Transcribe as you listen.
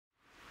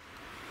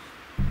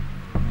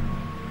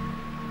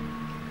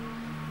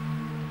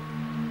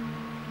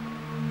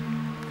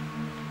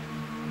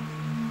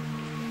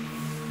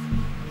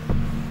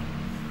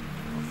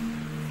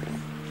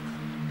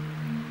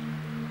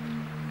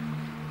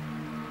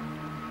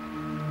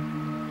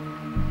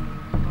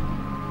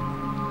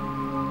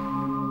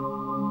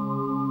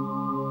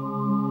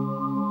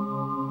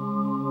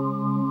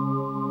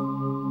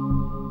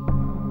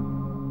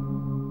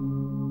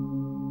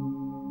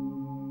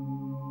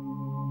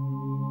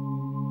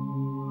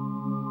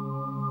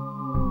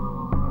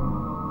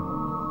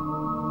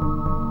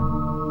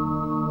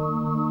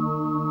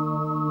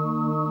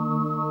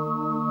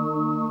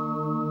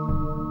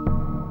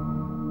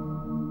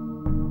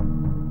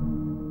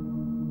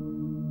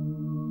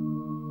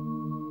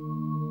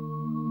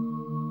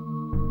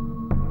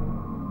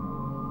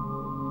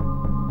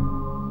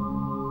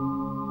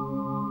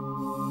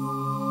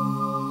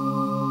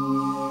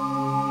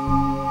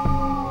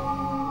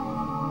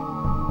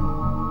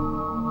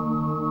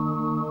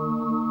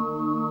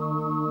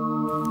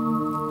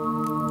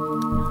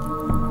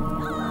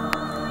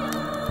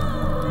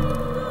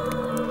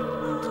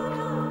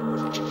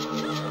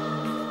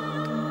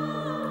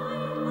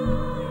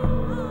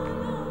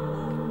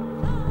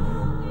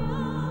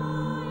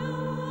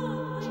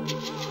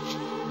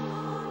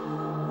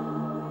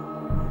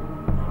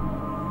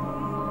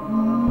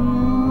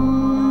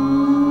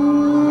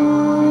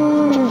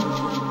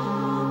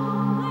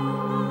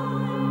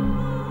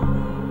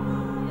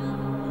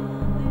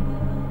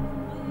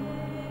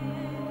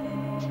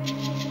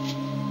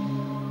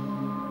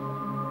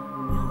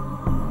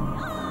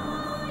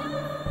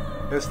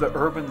As the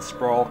urban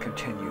sprawl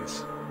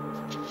continues,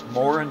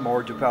 more and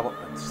more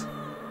developments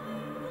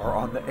are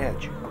on the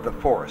edge of the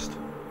forest,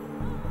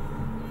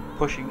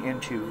 pushing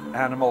into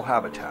animal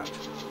habitat.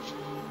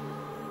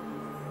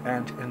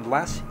 And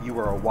unless you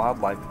are a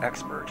wildlife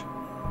expert,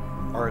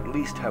 or at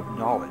least have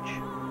knowledge,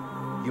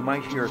 you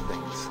might hear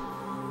things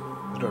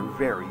that are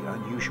very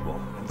unusual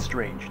and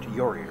strange to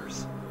your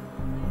ears.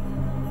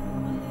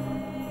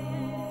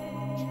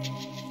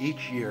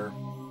 Each year,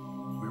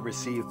 we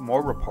receive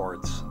more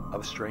reports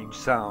of strange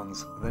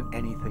sounds than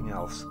anything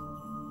else.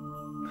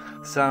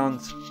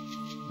 Sounds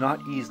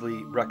not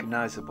easily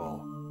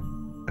recognizable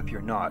if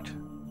you're not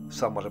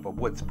somewhat of a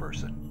woods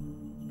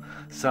person.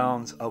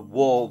 Sounds of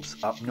wolves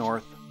up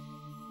north,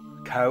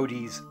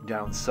 coyotes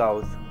down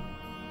south,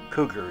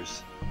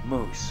 cougars,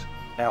 moose,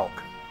 elk,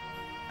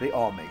 they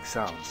all make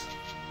sounds.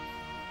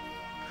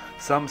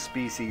 Some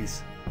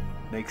species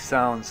make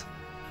sounds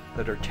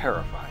that are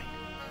terrifying,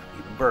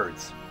 even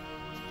birds.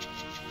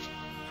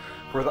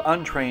 For the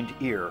untrained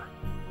ear,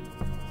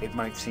 it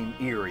might seem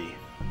eerie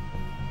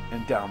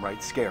and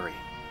downright scary,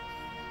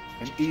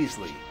 and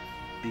easily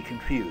be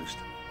confused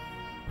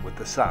with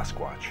the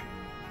Sasquatch.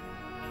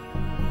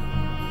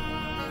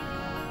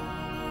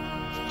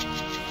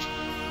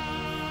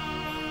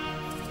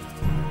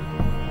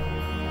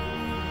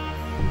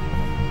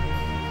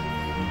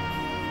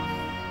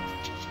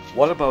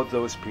 What about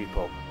those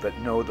people that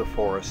know the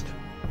forest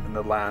and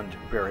the land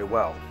very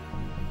well?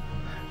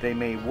 They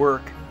may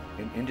work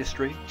in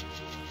industry,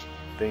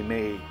 they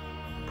may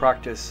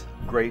practice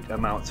great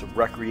amounts of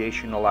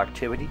recreational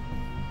activity,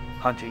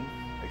 hunting,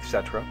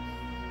 etc.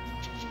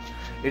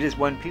 It is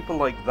when people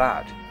like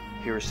that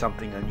hear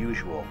something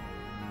unusual,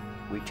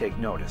 we take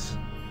notice.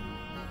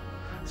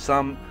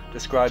 Some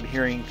describe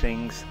hearing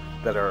things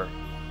that are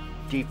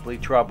deeply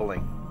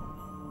troubling,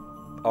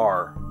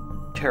 are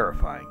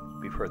terrifying.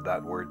 We've heard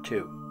that word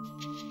too.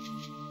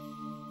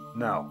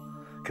 Now,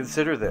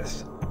 consider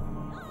this.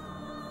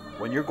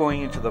 When you're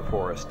going into the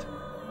forest,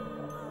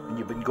 and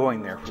you've been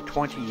going there for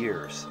 20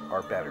 years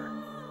or better,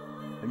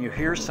 and you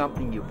hear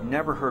something you've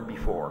never heard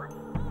before,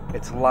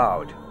 it's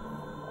loud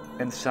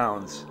and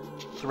sounds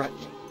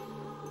threatening.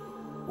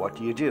 What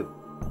do?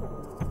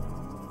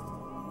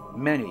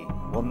 Many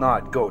will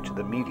not go to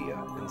the media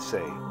and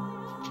say,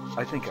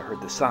 "I think I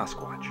heard the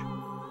Sasquatch."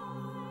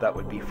 That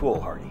would be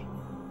foolhardy.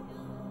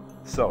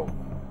 So,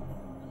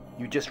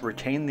 you just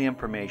retain the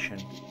information,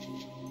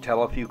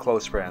 tell a few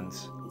close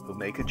friends who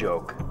make a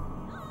joke,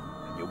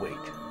 and you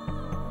wait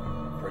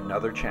for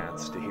another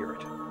chance to hear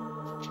it.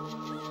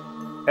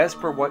 As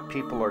for what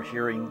people are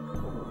hearing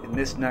in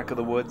this neck of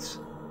the woods,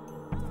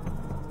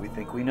 we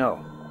think we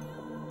know.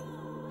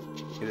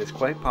 It is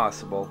quite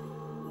possible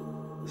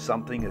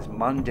something as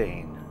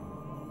mundane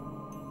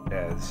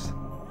as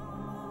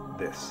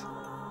this: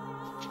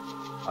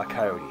 a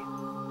coyote,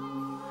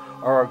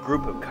 or a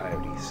group of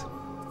coyotes.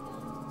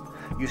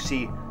 You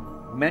see,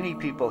 many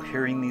people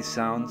hearing these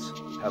sounds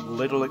have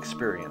little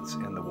experience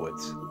in the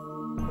woods.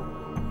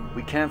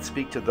 We can't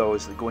speak to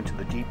those that go into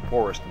the deep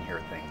forest and hear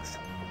things.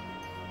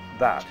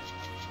 That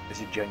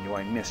is a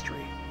genuine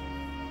mystery.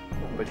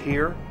 But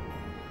here,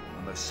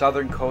 on the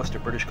southern coast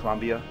of British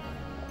Columbia,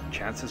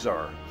 chances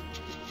are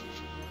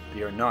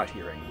they are not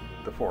hearing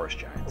the forest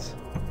giants.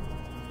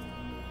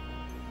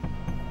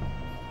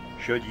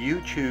 Should you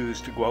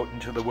choose to go out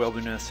into the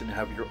wilderness and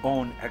have your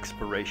own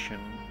exploration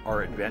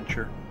or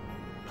adventure,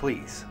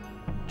 please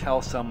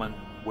tell someone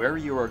where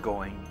you are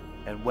going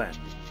and when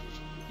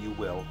you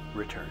will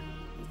return.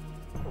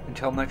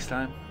 Until next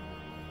time,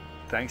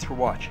 thanks for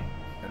watching,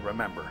 and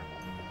remember,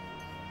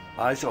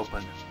 eyes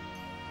open,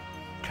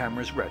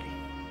 cameras ready.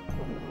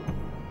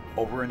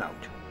 Over and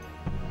out.